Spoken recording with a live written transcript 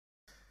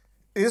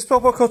Is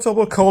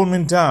Popocatépetl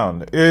calming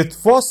down? It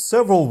was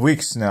several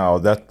weeks now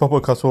that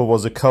Popocatépetl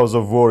was a cause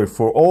of worry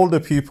for all the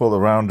people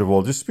around the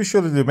world,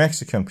 especially the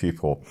Mexican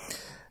people.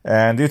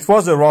 And it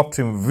was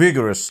erupting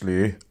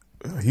vigorously.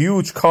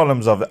 Huge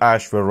columns of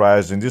ash were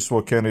rising. This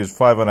volcano is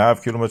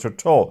 5.5 kilometers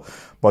tall,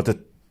 but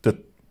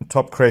the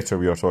top crater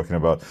we are talking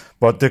about.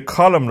 But the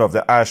column of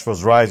the ash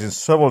was rising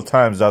several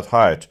times that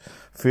height,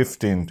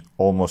 15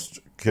 almost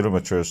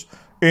kilometers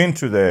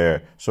into the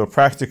air. So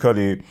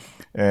practically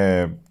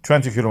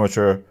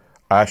 20-kilometer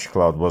ash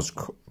cloud was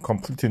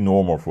completely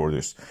normal for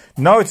this.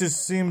 Now it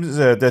seems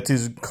that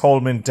is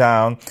calming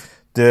down.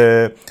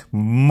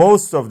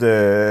 Most of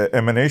the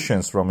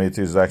emanations from it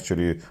is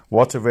actually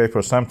water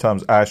vapor,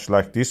 sometimes ash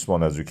like this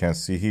one, as you can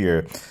see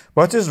here,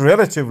 but is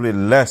relatively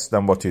less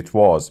than what it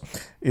was.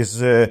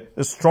 Is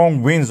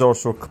strong winds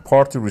also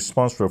partly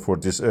responsible for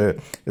this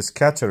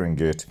scattering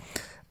it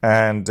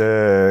and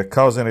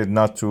causing it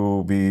not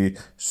to be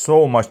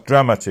so much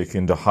dramatic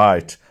in the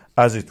height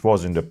as it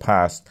was in the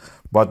past.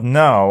 But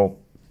now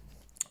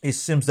it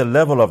seems the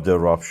level of the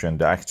eruption,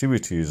 the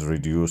activity is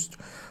reduced.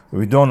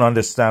 We don't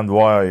understand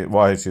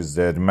why it is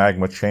there. The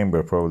magma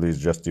chamber probably is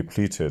just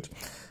depleted,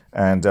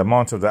 and the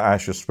amount of the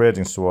ash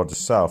spreading toward the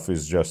south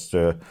is just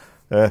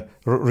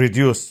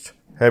reduced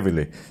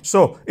heavily.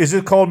 So is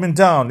it calming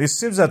down? It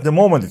seems at the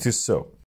moment it is so.